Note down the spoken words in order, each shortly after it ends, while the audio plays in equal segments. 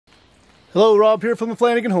Hello, Rob here from the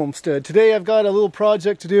Flanagan Homestead. Today I've got a little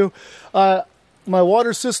project to do. My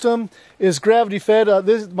water system is gravity fed.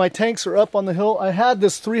 My tanks are up on the hill. I had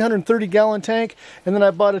this 330 gallon tank, and then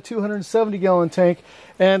I bought a 270 gallon tank,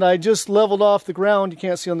 and I just leveled off the ground. You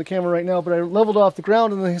can't see on the camera right now, but I leveled off the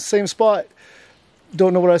ground in the same spot.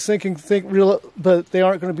 Don't know what I was thinking, but they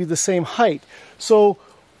aren't going to be the same height. So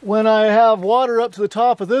when I have water up to the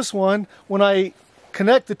top of this one, when I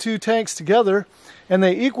connect the two tanks together and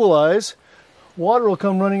they equalize, water will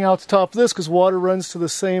come running out the top of this because water runs to the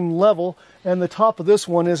same level, and the top of this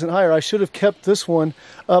one isn't higher. I should have kept this one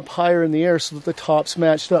up higher in the air so that the tops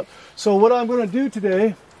matched up. So what I'm going to do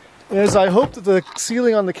today is, I hope that the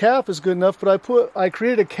sealing on the cap is good enough, but I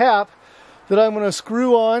created a cap that I'm going to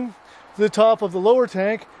screw on to the top of the lower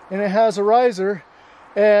tank, and it has a riser,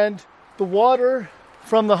 and the water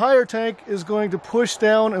from the higher tank is going to push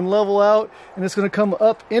down and level out, and it's going to come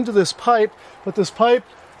up into this pipe, but this pipe,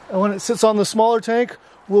 when it sits on the smaller tank,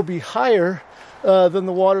 will be higher than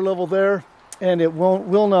the water level there, and it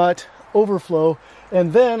will not overflow.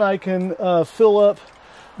 And then I can fill up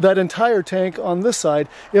that entire tank on this side.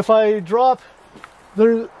 If I drop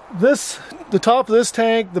the top of this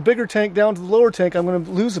tank, the bigger tank, down to the lower tank, I'm going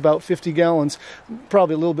to lose about 50 gallons,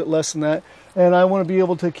 probably a little bit less than that. And I want to be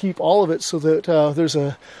able to keep all of it so that there's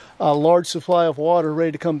a large supply of water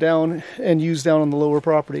ready to come down and use down on the lower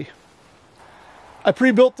property. I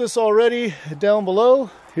pre-built this already down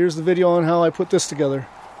below. Here's the video on how I put this together.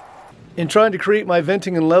 In trying to create my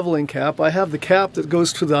venting and leveling cap, I have the cap that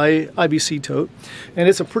goes to the IBC tote, and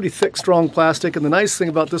it's a pretty thick, strong plastic, and the nice thing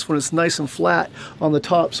about this one is it's nice and flat on the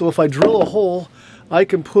top, so if I drill a hole, I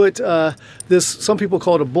can put this, some people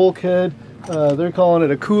call it a bulkhead, they're calling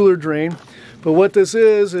it a cooler drain, but what this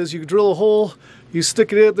is you drill a hole, you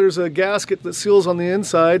stick it in, there's a gasket that seals on the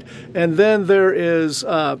inside, and then there is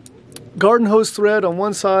garden hose thread on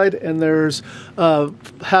one side, and there's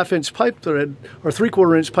half-inch pipe thread or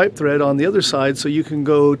 3/4 inch pipe thread on the other side, so you can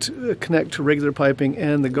go to connect to regular piping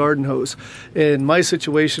and the garden hose. In my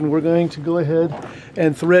situation, we're going to go ahead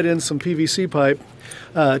and thread in some PVC pipe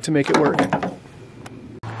to make it work.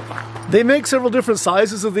 They make several different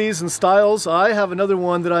sizes of these and styles. I have another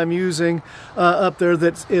one that I'm using up there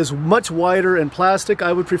that is much wider and plastic.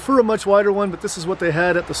 I would prefer a much wider one, but this is what they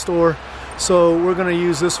had at the store, so we're going to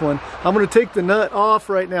use this one. I'm going to take the nut off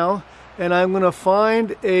right now, and I'm going to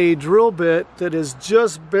find a drill bit that is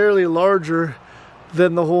just barely larger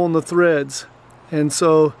than the hole in the threads. And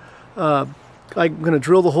so I'm going to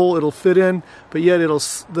drill the hole, it'll fit in, but yet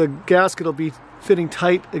the gasket will be fitting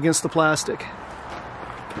tight against the plastic.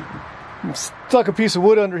 Stuck a piece of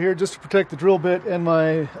wood under here just to protect the drill bit and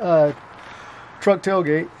my truck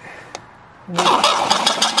tailgate.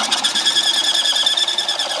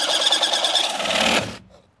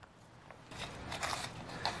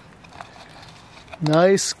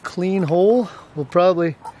 Nice clean hole. We'll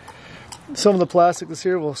probably, some of the plastic that's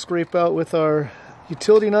here we'll scrape out with our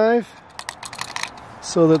utility knife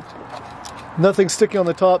so that nothing's sticking on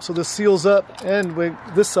the top, so this seals up, and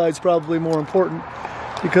this side's probably more important,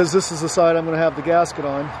 because this is the side I'm going to have the gasket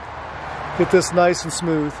on. Get this nice and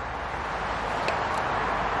smooth.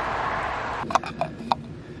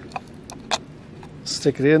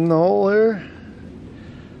 Stick it in the hole here.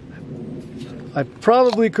 I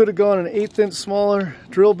probably could have gone an 1/8 inch smaller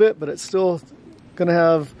drill bit, but it's still going to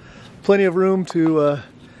have plenty of room to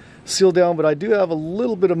seal down, but I do have a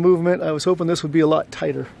little bit of movement. I was hoping this would be a lot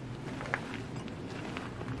tighter.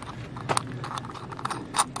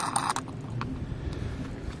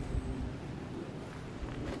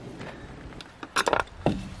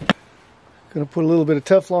 Going to put a little bit of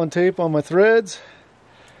Teflon tape on my threads.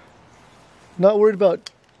 Not worried about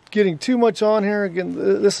getting too much on here. Again,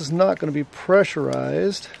 this is not going to be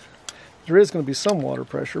pressurized. There is going to be some water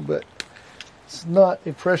pressure, but it's not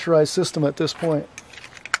a pressurized system at this point.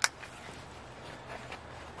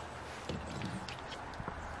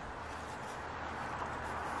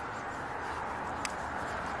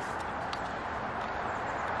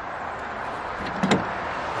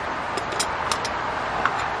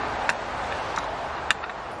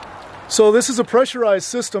 So this is a pressurized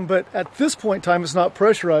system, but at this point in time it's not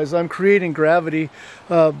pressurized. I'm creating gravity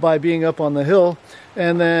by being up on the hill,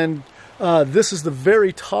 and then this is the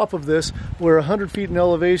very top of this. We're 100 feet in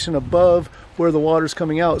elevation above where the water's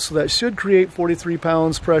coming out, so that should create 43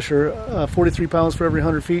 pounds pressure, 43 pounds for every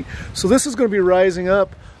 100 feet. So this is going to be rising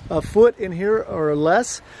up a foot in here or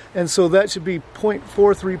less, and so that should be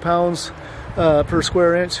 0.43 pounds per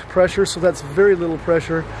square inch pressure, so that's very little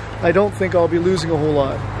pressure. I don't think I'll be losing a whole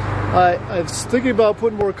lot. I was thinking about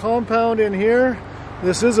putting more compound in here.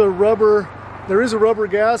 This is a rubber, there is a rubber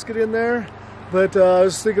gasket in there. But I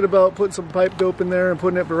was thinking about putting some pipe dope in there and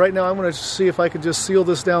putting it, but right now I'm going to see if I could just seal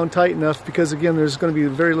this down tight enough, because again there's going to be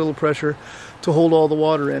very little pressure to hold all the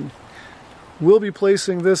water in. We'll be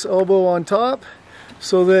placing this elbow on top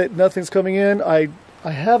so that nothing's coming in. I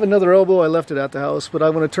have another elbow, I left it at the house, but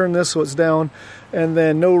I'm going to turn this so it's down, and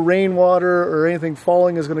then no rainwater or anything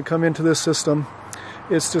falling is going to come into this system.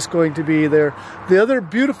 It's just going to be there. The other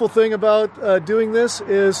beautiful thing about doing this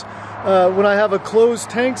is when I have a closed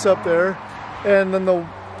tanks up there, and then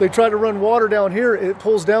they try to run water down here, it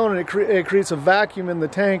pulls down and it creates a vacuum in the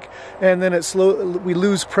tank, and then we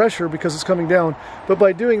lose pressure because it's coming down. But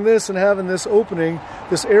by doing this and having this opening,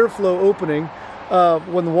 this airflow opening,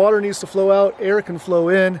 when the water needs to flow out, air can flow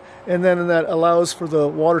in, and then that allows for the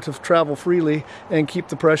water to travel freely and keep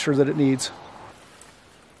the pressure that it needs.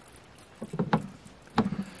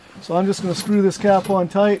 So I'm just going to screw this cap on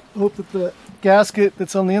tight, hope that the gasket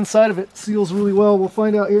that's on the inside of it seals really well. We'll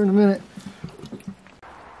find out here in a minute.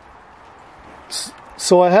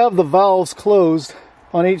 So I have the valves closed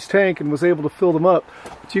on each tank and was able to fill them up.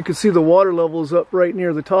 But you can see the water level is up right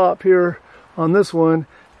near the top here on this one,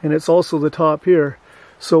 and it's also the top here.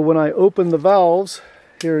 So when I open the valves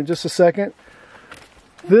here in just a second,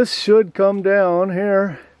 this should come down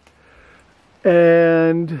here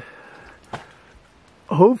and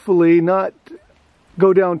hopefully not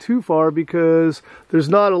go down too far, because there's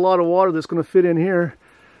not a lot of water that's going to fit in here,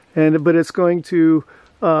 but it's going to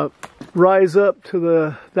rise up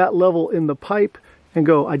to that level in the pipe and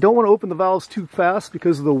go. I don't want to open the valves too fast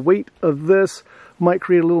because the weight of this might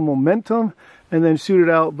create a little momentum and then shoot it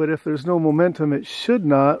out, but if there's no momentum, it should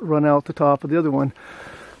not run out the top of the other one.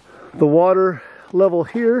 The water level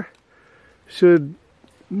here should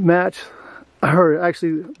match, or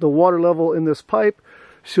actually the water level in this pipe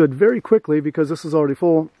should very quickly, because this is already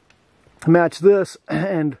full, match this,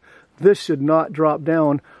 and this should not drop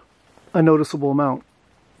down a noticeable amount,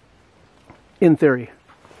 in theory.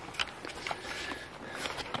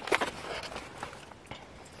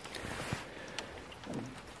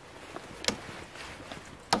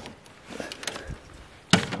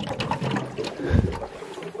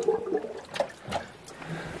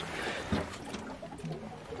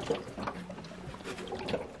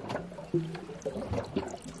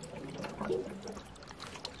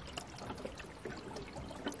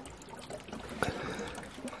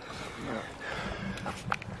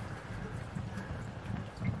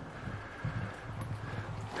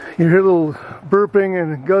 You hear a little burping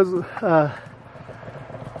and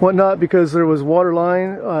whatnot because there was water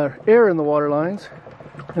line, air in the water lines,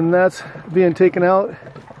 and that's being taken out.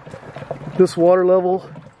 This water level,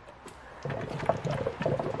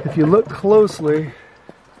 if you look closely,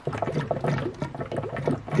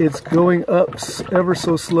 it's going up ever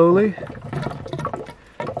so slowly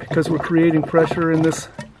because we're creating pressure in this,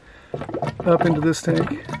 up into this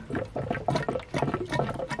tank.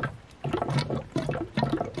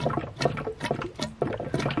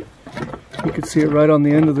 You can see it right on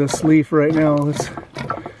the end of this leaf right now. Let's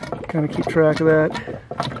kind of keep track of that.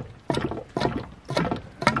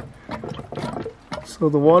 So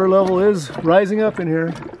the water level is rising up in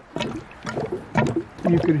here.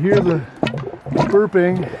 You could hear the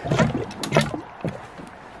burping.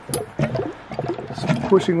 Just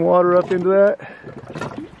pushing water up into that.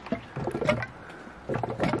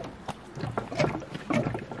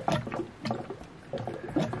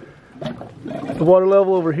 The water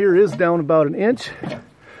level over here is down about an inch,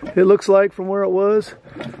 it looks like, from where it was.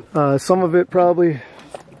 Some of it probably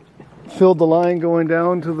filled the line going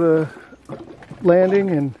down to the landing,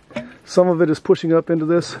 and some of it is pushing up into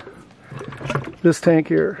this tank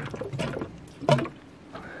here.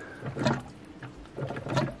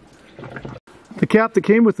 The cap that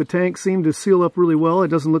came with the tank seemed to seal up really well. It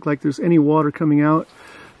doesn't look like there's any water coming out.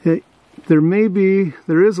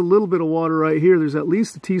 There is a little bit of water right here. There's at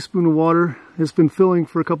least a teaspoon of water. It's been filling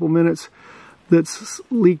for a couple minutes that's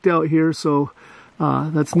leaked out here, so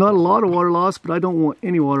that's not a lot of water loss, but I don't want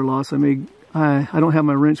any water loss. I don't have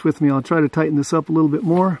my wrench with me. I'll try to tighten this up a little bit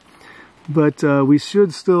more, but we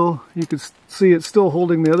should still, you can see it's still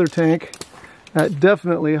holding the other tank at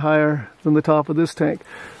definitely higher than the top of this tank.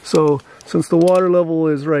 So since the water level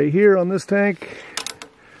is right here on this tank,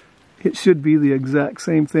 it should be the exact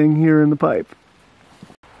same thing here in the pipe.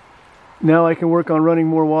 Now I can work on running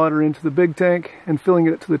more water into the big tank and filling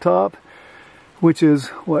it to the top, which is,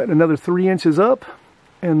 what, another 3 inches up,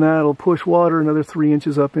 and that'll push water another 3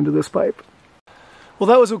 inches up into this pipe. Well,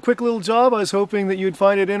 that was a quick little job. I was hoping that you'd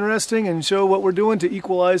find it interesting and show what we're doing to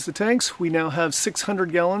equalize the tanks. We now have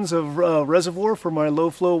 600 gallons of reservoir for my low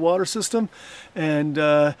flow water system, and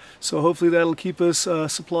so hopefully that'll keep us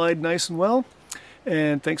supplied nice and well.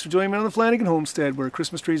 And thanks for joining me on the Flanagan Homestead, where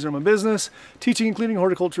Christmas trees are my business, teaching and cleaning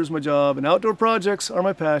horticulture is my job, and outdoor projects are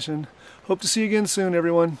my passion. Hope to see you again soon,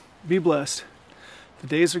 everyone. Be blessed. The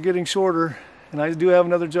days are getting shorter, and I do have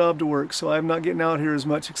another job to work, so I'm not getting out here as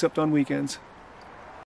much except on weekends.